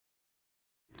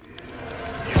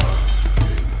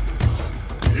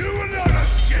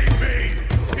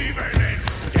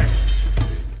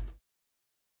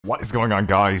What is going on,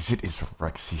 guys? It is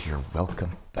Rexsi here.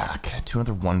 Welcome back to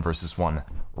another 1 versus 1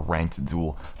 ranked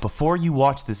duel. Before you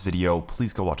watch this video,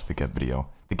 please go watch the get video.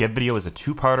 The get video is a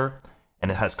two-parter, and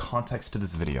it has context to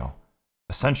this video.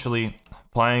 Essentially,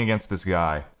 playing against this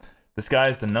guy. This guy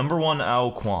is the #1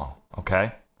 KUANG, okay?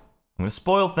 I'm gonna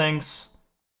spoil things.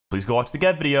 Please go watch the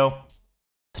get video.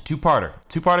 It's a two-parter.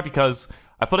 Two-parter because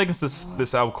I played against this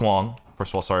KUANG.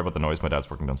 First of all, sorry about the noise. My dad's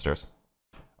working downstairs.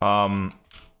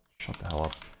 Shut the hell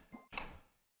up.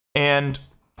 And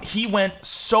he went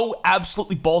so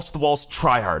absolutely balls to the walls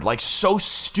tryhard, like so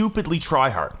stupidly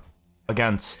tryhard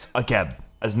against a Geb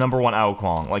as #1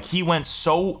 KUANG. Like he went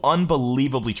so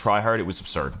unbelievably tryhard, it was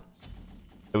absurd.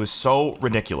 It was so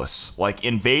ridiculous. Like he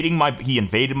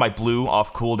invaded my blue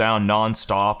off cooldown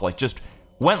non-stop, like just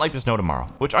went like there's no tomorrow.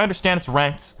 Which I understand it's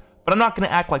ranked, but I'm not gonna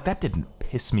act like that didn't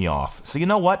piss me off. So you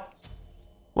know what?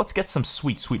 Let's get some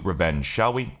sweet, sweet revenge,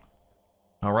 shall we?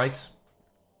 Alright?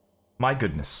 My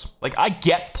goodness. Like, I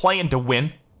get playing to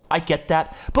win. I get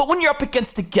that. But when you're up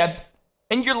against a Geb,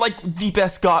 and you're like the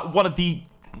best god, one of the,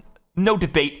 no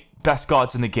debate, best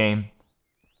gods in the game,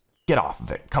 get off of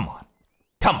it. Come on.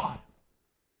 Come on.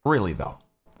 Really, though.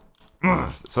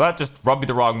 Ugh. So that just rubbed me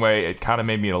the wrong way. It kind of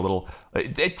made me a little,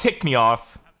 it ticked me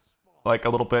off. Like,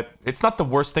 a little bit. It's not the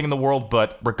worst thing in the world,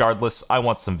 but regardless, I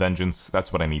want some vengeance.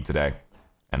 That's what I need today.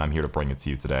 And I'm here to bring it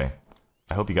to you today.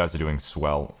 I hope you guys are doing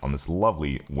swell on this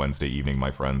lovely Wednesday evening,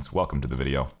 my friends. Welcome to the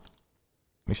video.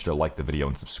 Make sure to like the video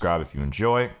and subscribe if you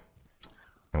enjoy.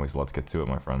 Anyways, let's get to it,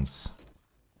 my friends.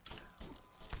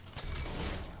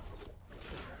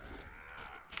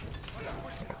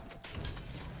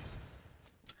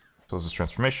 So this is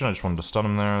transformation. I just wanted to stun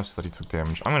him there so that he took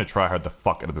damage. I'm going to try hard the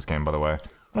fuck out of this game, by the way. I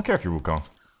don't care if you're Wukong.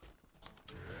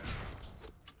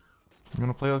 You want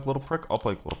to play like a little prick? I'll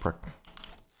play like a little prick.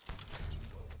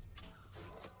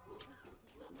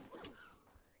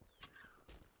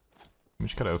 We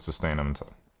just gotta out-sustain him,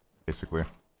 basically.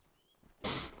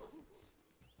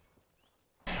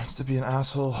 Wants to be an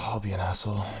asshole? I'll be an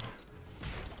asshole.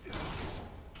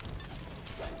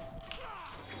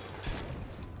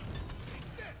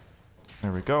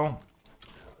 There we go.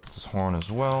 It's his horn as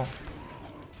well.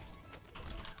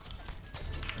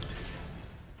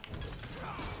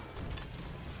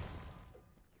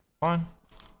 Fine.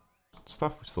 Good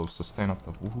stuff. We still sustain up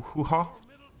the woohoo-ha.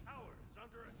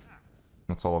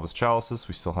 That's all of his chalices.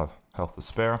 We still have health to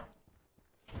spare.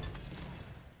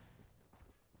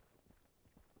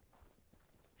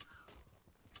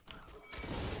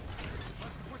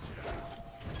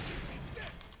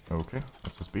 Okay,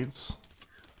 that's his beads.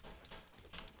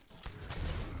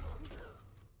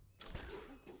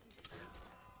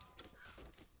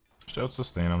 Just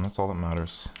out-sustain him, that's all that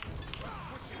matters.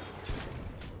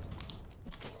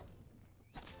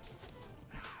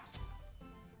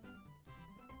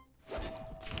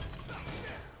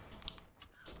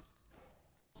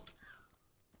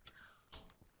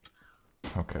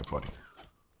 Okay, buddy.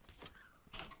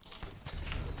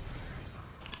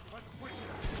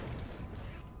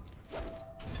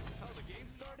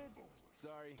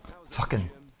 Fucking.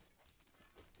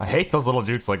 I hate those little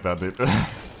jukes like that, dude.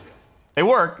 They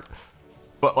work,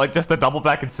 but like just the double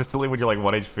back consistently when you're like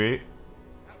 1 HP.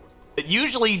 It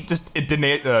usually just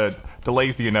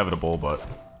delays the inevitable, but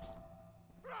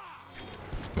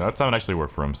yeah, that time it actually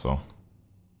worked for him, so.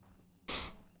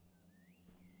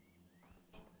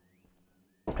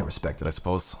 I respect it, I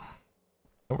suppose.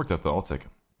 It worked out though, I'll take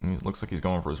it. And it looks like he's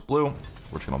going for his blue.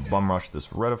 We're just gonna bum rush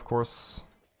this red, of course.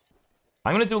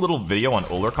 I'm gonna do a little video on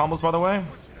Uller combos, by the way.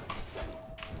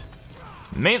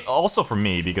 Also for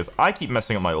me, because I keep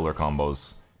messing up my Uller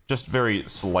combos. Just very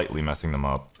slightly messing them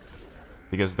up.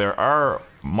 Because there are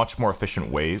much more efficient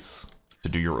ways to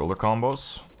do your Uller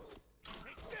combos.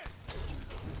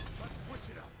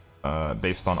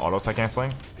 Based on auto-attack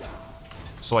canceling.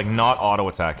 So, like, not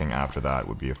auto-attacking after that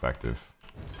would be effective.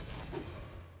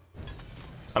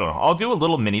 I don't know. I'll do a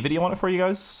little mini video on it for you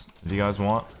guys, if you guys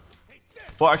want.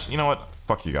 Well, actually, you know what?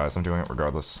 Fuck you guys. I'm doing it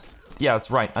regardless. Yeah,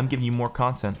 that's right. I'm giving you more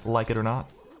content, like it or not.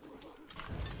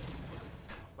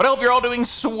 But I hope you're all doing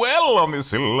swell on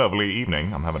this lovely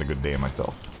evening. I'm having a good day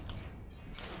myself.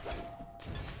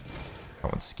 I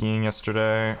went skiing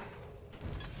yesterday.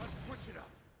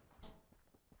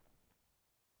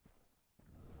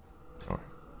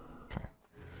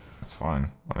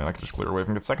 Fine. I mean, I could just clear away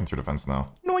from get second through defense now.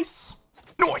 Nice!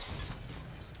 Nice!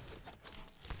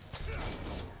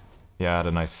 Yeah, I had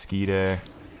a nice ski day.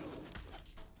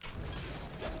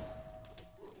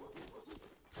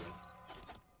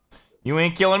 You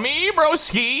ain't killing me,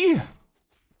 broski!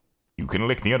 You can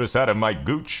lick the other side of my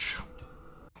gooch.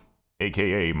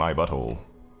 AKA my butthole.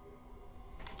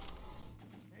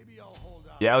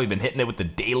 Yeah, we've been hitting it with the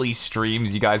daily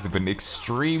streams. You guys have been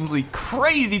extremely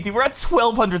crazy, dude. We're at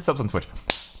 1,200 subs on Twitch.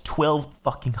 12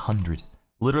 fucking hundred.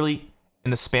 Literally, in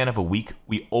the span of a week,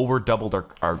 we over doubled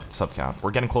our sub count.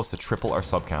 We're getting close to triple our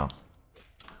sub count.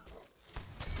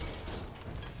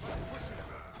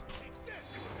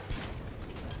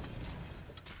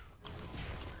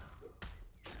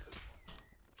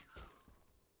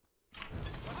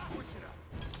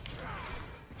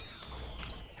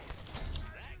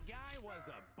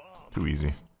 Too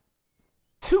easy.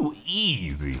 Too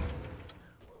easy.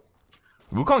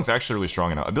 Wukong's actually really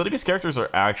strong enough. Ability-based characters are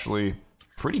actually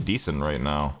pretty decent right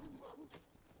now.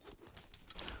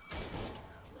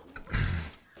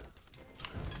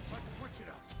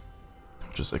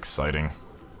 Just exciting.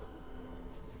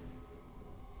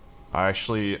 I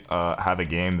actually have a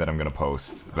game that I'm gonna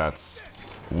post. That's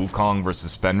Wukong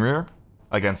versus Fenrir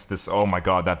against this. Oh my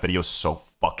god, that video is so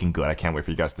fucking good. I can't wait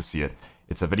for you guys to see it.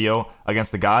 It's a video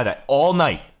against the guy that all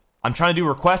night I'm trying to do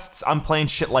requests. I'm playing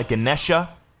shit like Ganesha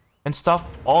and stuff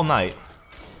all night.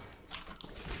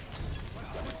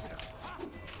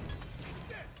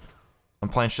 I'm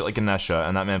playing shit like Ganesha,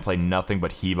 and that man played nothing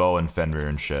but Hebo and Fenrir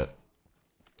and shit.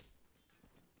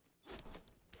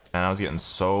 And I was getting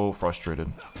so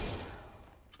frustrated.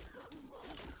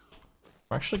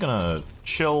 We're actually gonna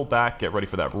chill back, get ready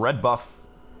for that red buff.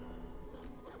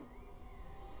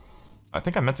 I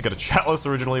think I meant to get a chatless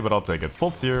originally, but I'll take it.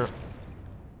 Full tier.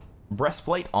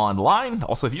 Breastplate online.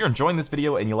 Also, if you're enjoying this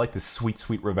video and you like this sweet,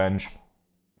 sweet revenge,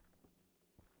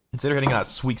 consider hitting that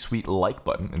sweet, sweet like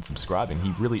button and subscribing.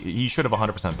 He should have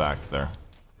 100% backed there.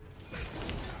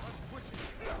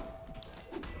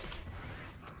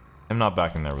 Him not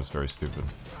backing there was very stupid.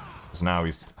 Because now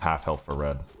he's half health for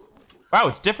red. Wow,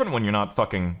 it's different when you're not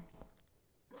fucking...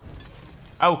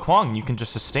 Oh, KUANG, you can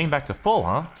just sustain back to full,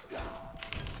 huh?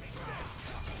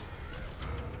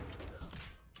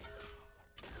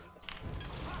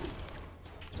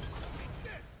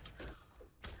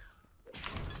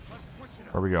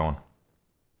 Where are we going?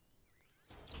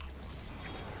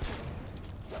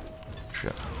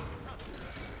 Shit.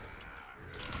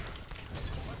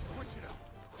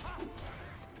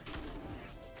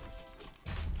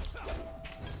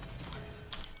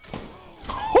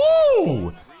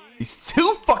 Ooh! He's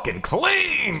too fucking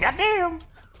clean! Goddamn!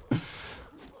 I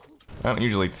don't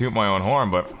usually toot my own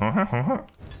horn, but...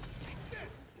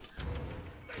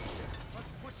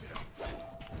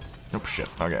 Oh shit.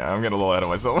 Okay, I'm getting a little ahead of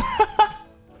myself.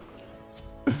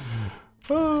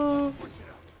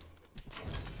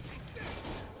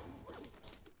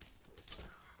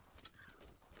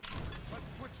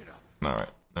 Alright,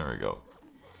 there we go.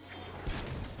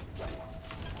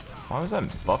 Why was that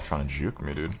buff trying to juke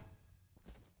me, dude?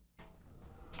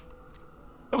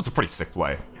 That was a pretty sick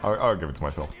play. I'll give it to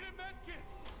myself.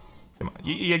 Come on.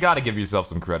 You gotta give yourself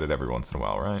some credit every once in a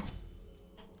while, right?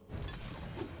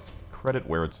 Credit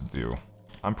where it's due.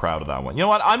 I'm proud of that one. You know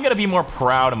what? I'm gonna be more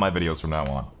proud of my videos from now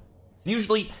on.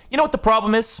 Usually, you know what the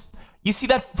problem is? You see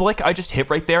that flick I just hit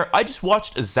right there? I just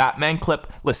watched a Zapman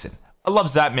clip. Listen, I love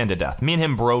Zapman to death. Me and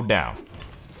him broed down.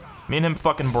 Me and him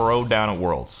fucking broed down at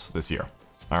Worlds this year.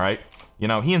 Alright? You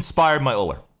know, he inspired my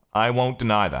Uller. I won't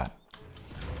deny that.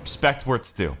 Respect where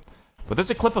it's due. But there's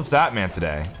a clip of Zapman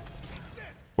today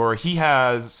where he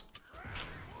has...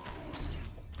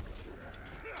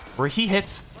 where he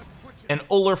hits an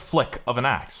Uller flick of an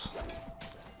axe.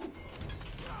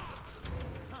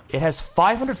 It has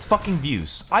 500 fucking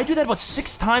views. I do that about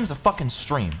 6 times a fucking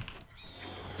stream.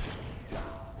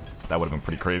 That would have been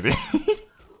pretty crazy.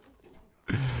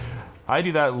 I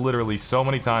do that literally so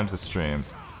many times a stream,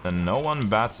 and no one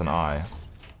bats an eye.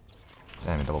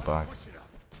 Damn, he double back.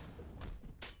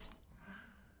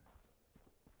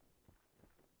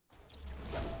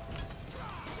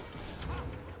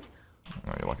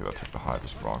 Oh, you're lucky that took the high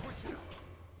this block.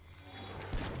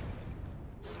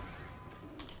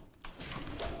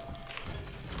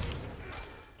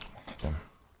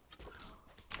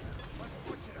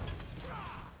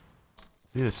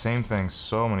 Do the same thing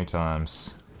so many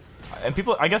times. And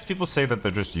people, I guess people say that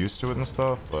they're just used to it and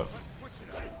stuff, but...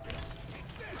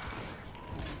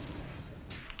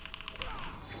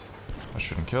 I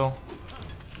shouldn't kill.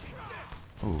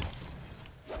 Ooh.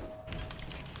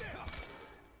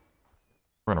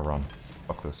 We're gonna run.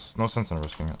 Fuck this. No sense in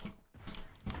risking it.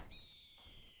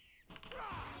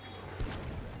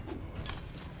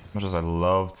 As much as I'd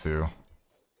love to.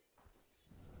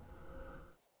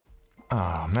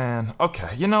 Ah, man.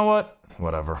 Okay, you know what?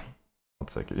 Whatever. I'll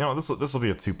take it. You know what? This will be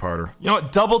a two-parter. You know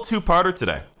what? Double two-parter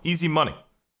today. Easy money.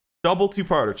 Double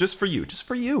two-parter. Just for you. Just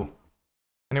for you.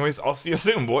 Anyways, I'll see you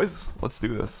soon, boys. Let's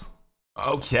do this.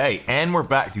 Okay, and we're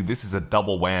back. Dude, this is a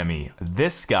double whammy.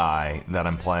 This guy that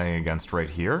I'm playing against right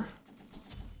here,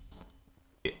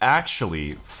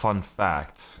 actually, fun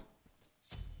fact,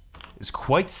 is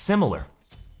quite similar.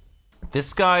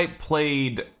 This guy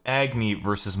played Agni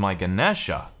versus my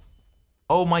Ganesha.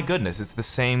 Oh my goodness, it's the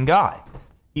same guy.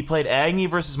 He played Agni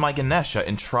versus my Ganesha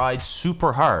and tried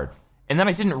super hard. And then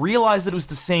I didn't realize that it was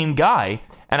the same guy,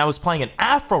 and I was playing an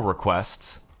Afro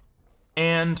request,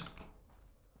 and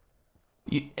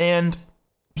he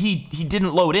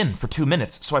didn't load in for 2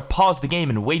 minutes, so I paused the game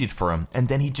and waited for him, and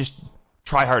then he just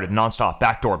tryharded nonstop,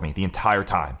 backdoored me the entire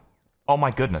time. Oh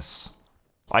my goodness.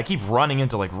 I keep running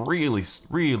into like really,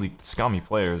 really scummy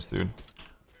players, dude.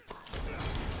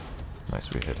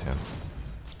 Nice, we hit him.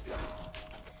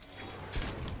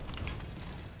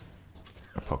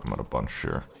 I'll poke him out a bunch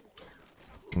here.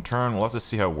 In turn, we'll have to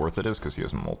see how worth it is because he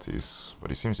has multis,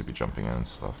 but he seems to be jumping in and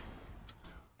stuff.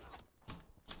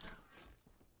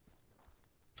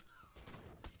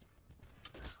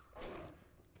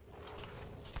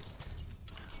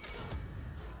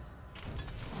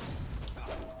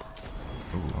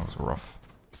 Ooh, that was rough.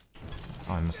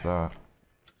 Oh, I missed that.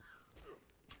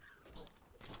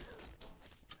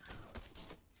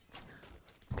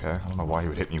 Okay, I don't know why he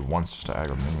would hit me once just to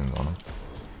aggro minions on him.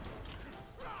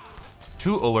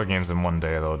 2 Uller games in one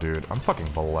day though, dude. I'm fucking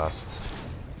blessed.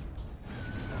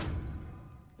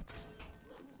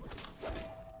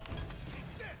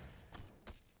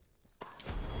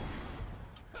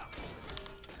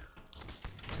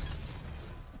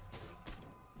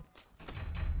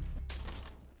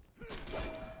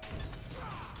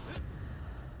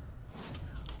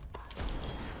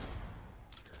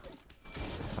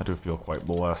 I do feel quite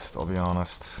blessed, I'll be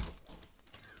honest.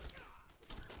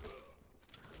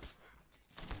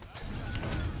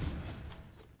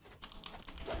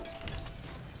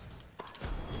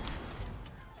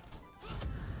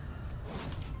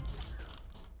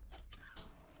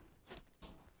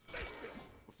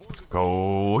 Let's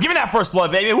go. Give me that first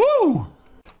blood, baby. Woo!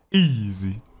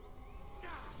 Easy.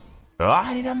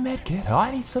 I need a medkit.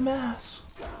 I need some ass.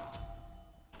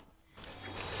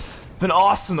 It's been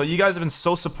awesome, though. You guys have been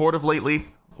so supportive lately.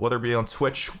 Whether it be on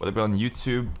Twitch, whether it be on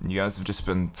YouTube. You guys have just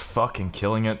been fucking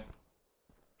killing it.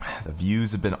 The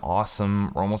views have been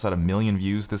awesome. We're almost at 1 million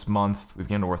views this month. We've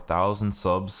gained over 1,000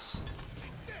 subs.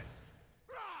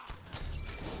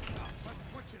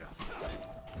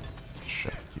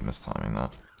 Shit, keep mistiming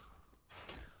that.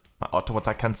 My auto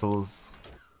attack cancels.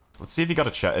 Let's see if he got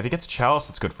a chalice. If he gets chalice,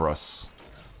 that's good for us.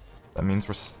 That means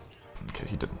we're... Okay,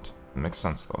 he didn't. It makes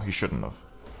sense, though. He shouldn't have.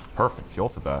 Perfect, he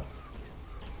ulted that.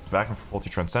 Back in for ulti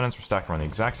transcendence. We're stacking around the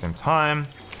exact same time.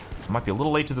 I might be a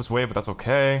little late to this wave, but that's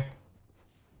okay.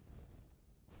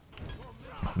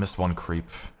 Missed one creep.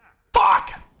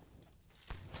 Fuck!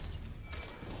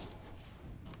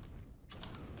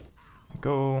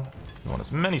 Go. We want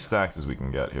as many stacks as we can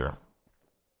get here.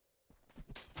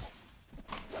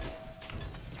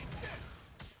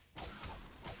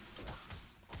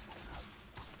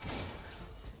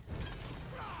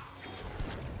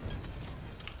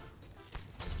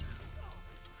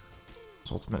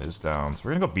 His ultimate is down, so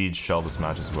we're gonna go bead shell this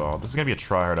match as well. This is gonna be a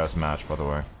tryhard ass match, by the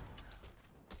way.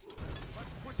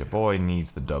 Your boy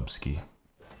needs the dubski.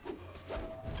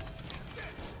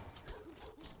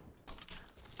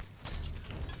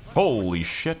 Holy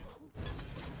shit.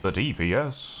 The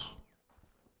DPS.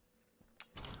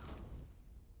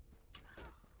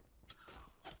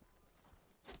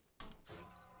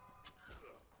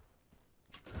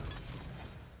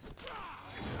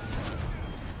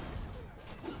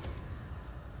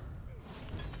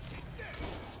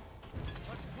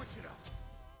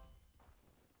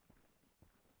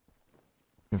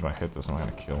 If I hit this, I'm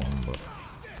gonna kill him, but...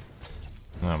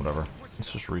 Nah, whatever.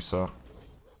 Let's just reset.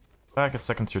 Back at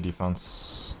second tier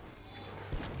defense.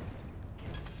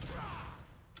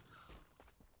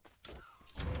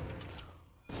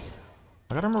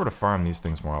 I gotta remember to farm these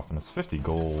things more often. It's 50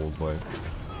 gold, like...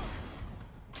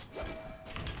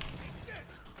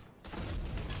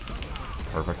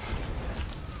 Perfect.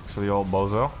 Thanks for the old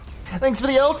bozo. Thanks for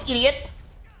the ult, idiot!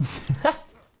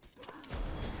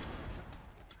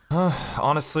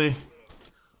 Honestly,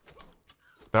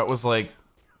 that was like...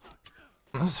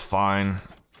 That was fine.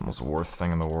 The most worst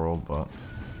thing in the world, but...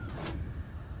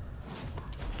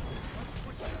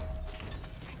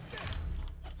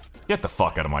 Get the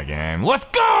fuck out of my game. Let's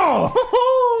go!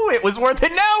 It was worth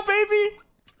it now, baby!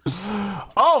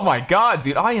 Oh my god,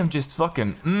 dude. I am just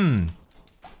fucking,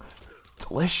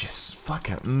 delicious.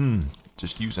 Fucking,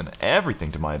 just using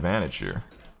everything to my advantage here.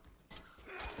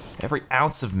 Every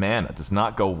ounce of mana does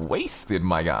not go wasted,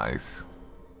 my guys.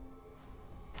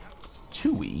 It's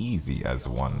too easy, as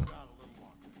one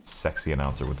sexy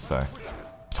announcer would say.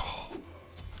 Hope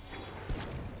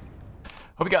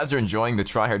you guys are enjoying the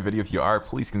TryHARD video. If you are,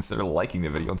 please consider liking the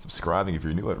video and subscribing if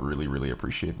you're new. I'd really, really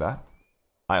appreciate that.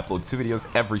 I upload 2 videos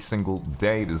every single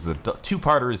day. This is a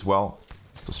 2-parter as well,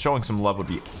 so showing some love would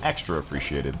be extra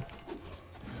appreciated.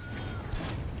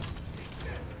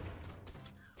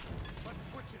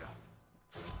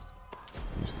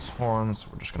 Use these horns.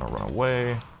 We're just gonna run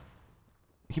away.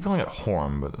 I keep calling it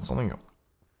horn, but it's only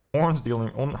horn's the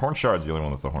only horn shard's the only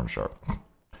one that's a horn shard.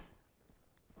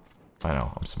 I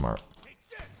know, I'm smart.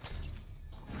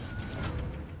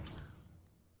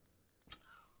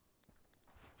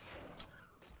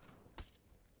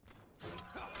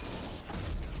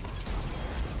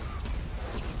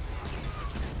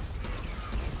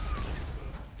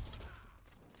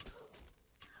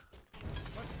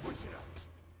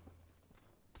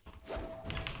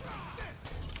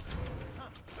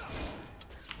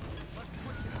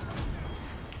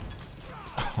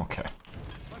 Okay.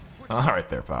 Alright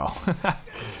there, pal.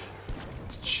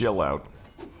 Let's chill out.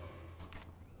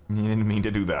 You didn't mean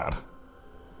to do that.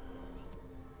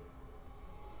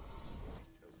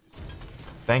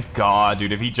 Thank God,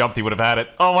 dude. If he jumped, he would have had it.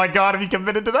 Oh my God, if he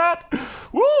committed to that!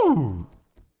 Woo!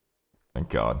 Thank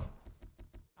God.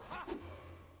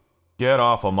 Get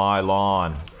off of my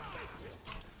lawn.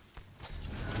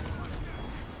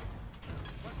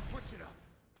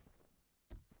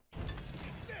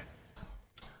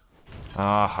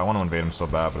 I want to invade him so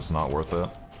bad, but it's not worth it.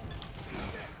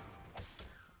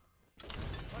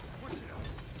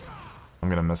 I'm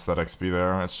gonna miss that XP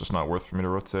there. It's just not worth for me to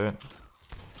rotate.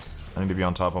 I need to be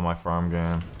on top of my farm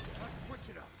game.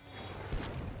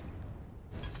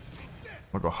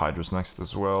 I'll go Hydra's next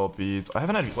as well. Beads. I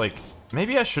haven't had, like...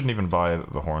 Maybe I shouldn't even buy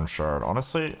the Horn Shard.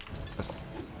 Honestly, as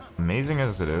amazing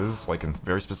as it is, like in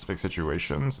very specific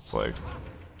situations, it's like...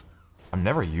 I'm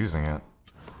never using it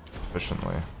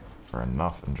efficiently. Or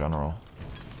enough in general.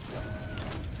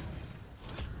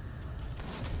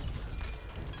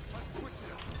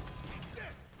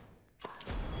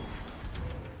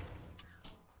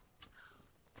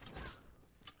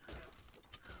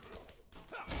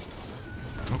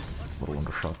 Oop, little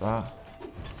undershot that.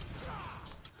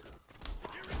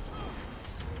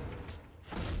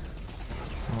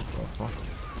 What the fuck?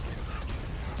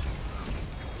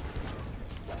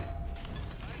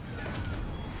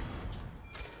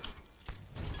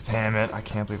 Damn it, I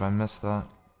can't believe I missed that.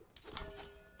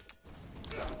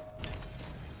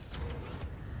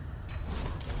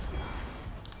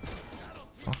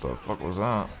 What the fuck was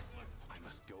that?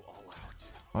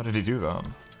 Why did he do that?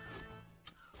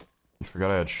 You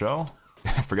forgot I had shell?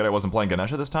 I forgot I wasn't playing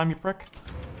Ganesha this time, you prick?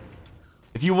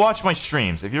 If you watch my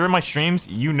streams, if you're in my streams,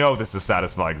 you know this is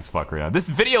satisfying as fuck right now. This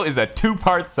video is a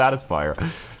 2-part satisfier.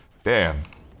 Damn.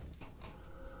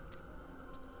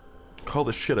 Call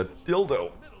this shit a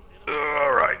dildo.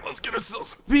 Alright, let's get ourselves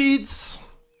some beads.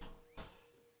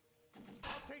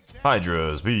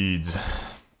 Hydras, beads.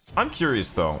 I'm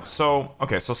curious though. So,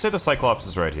 okay, so say the Cyclops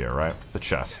is right here, right? The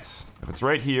chests. If it's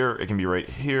right here, it can be right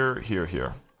here, here,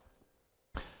 here.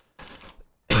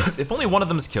 If only one of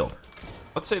them is killed.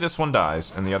 Let's say this one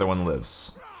dies and the other one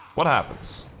lives. What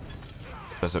happens?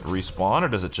 Does it respawn or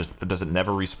does it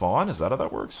never respawn? Is that how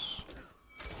that works?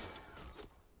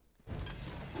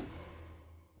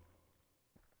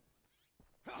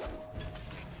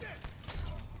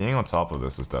 Being on top of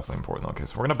this is definitely important. Okay,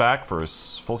 so we're gonna back for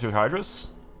full tier Hydras.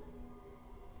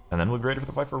 And then we'll be ready for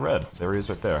the fight for red. There he is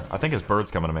right there. I think his bird's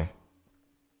coming to me.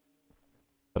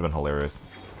 That'd have been hilarious.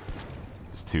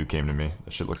 His 2 came to me.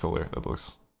 That shit looks hilarious. That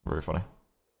looks very funny.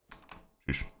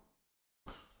 Sheesh.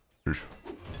 Sheesh.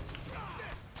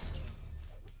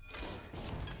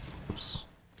 Oops.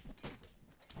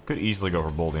 Could easily go for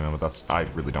Bull Demon, but I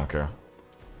really don't care.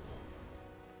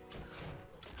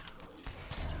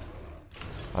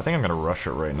 I think I'm gonna rush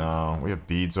it right now. We have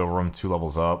beads over him, 2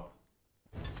 levels up.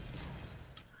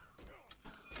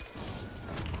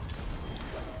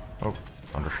 Oh,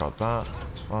 undershot that.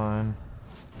 It's fine.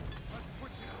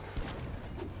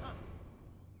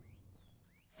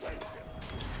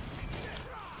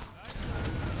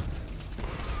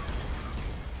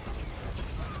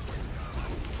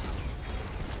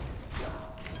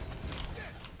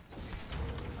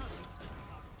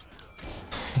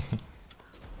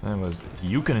 That was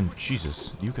Yukon and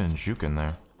Jesus, Yukon and Jukin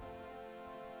there.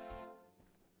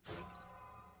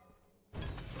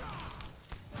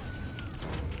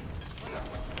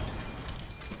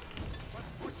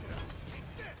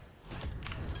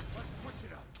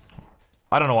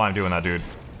 I don't know why I'm doing that, dude.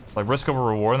 Like, risk over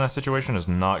reward in that situation is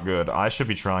not good. I should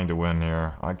be trying to win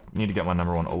here. I need to get my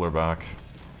 #1 Uller back.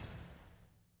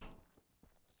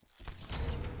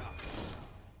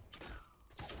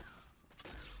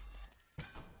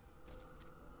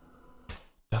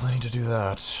 definitely need to do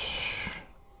that.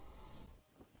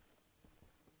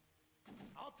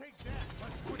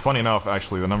 Funny enough,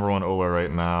 actually, the #1 Ola right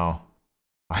now,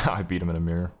 I beat him in a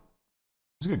mirror.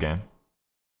 It was a good game.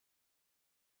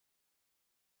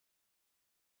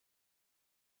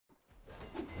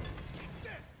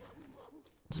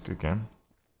 It's a good game.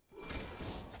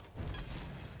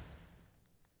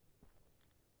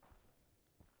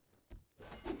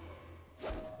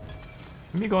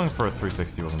 Me going for a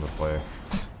 360 wasn't the play.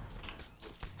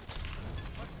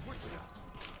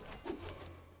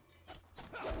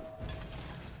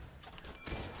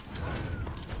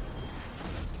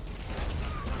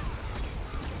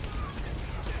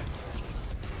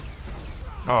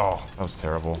 Oh, that was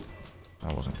terrible.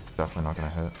 That wasn't definitely not gonna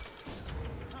hit.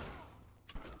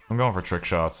 I'm going for trick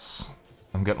shots.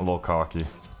 I'm getting a little cocky.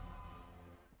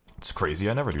 It's crazy,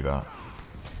 I never do that.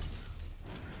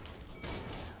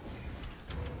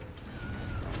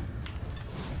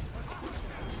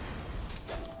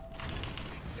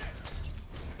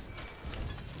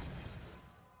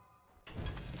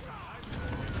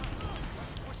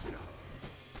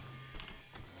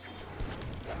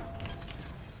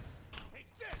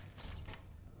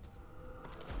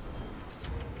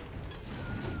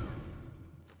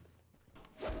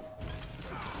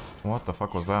 What the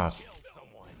fuck was that?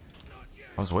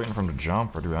 I was waiting for him to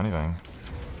jump or do anything.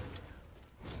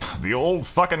 The old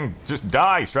fucking just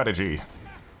die strategy.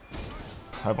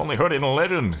 I've only heard it in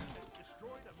legend.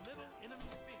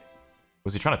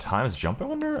 Was he trying to time his jump, I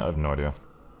wonder? I have no idea.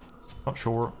 Not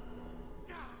sure.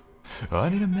 I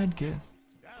need a medkit.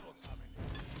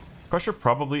 Pressure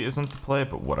probably isn't the play,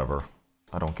 but whatever.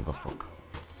 I don't give a fuck.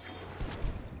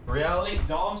 Reality,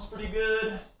 Dom's pretty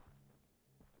good.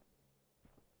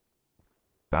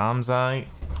 Dom's eye.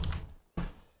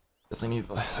 Definitely need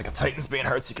like a Titan's Bane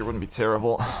Heartseeker wouldn't be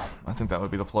terrible. I think that would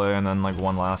be the play, and then like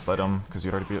one last item because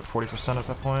you'd already be at 40% at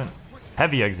that point.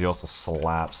 Heavy Exy also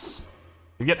slaps.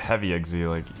 You get heavy Exy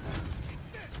like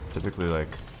typically like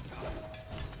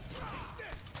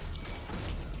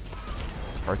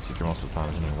Heartseeker most of the time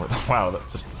isn't even worth. Wow, that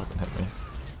just fucking hit me.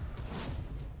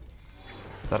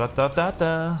 Da da da da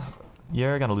da.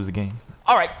 You're gonna lose the game.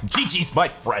 Alright, GG's my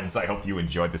friends. I hope you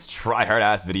enjoyed this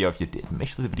try-hard-ass video. If you did, make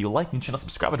sure to leave the video a like and channel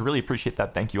subscribe. I'd really appreciate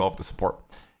that. Thank you all for the support.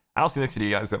 And I'll see you next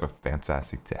video, guys. Have a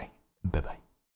fantastic day. Bye-bye.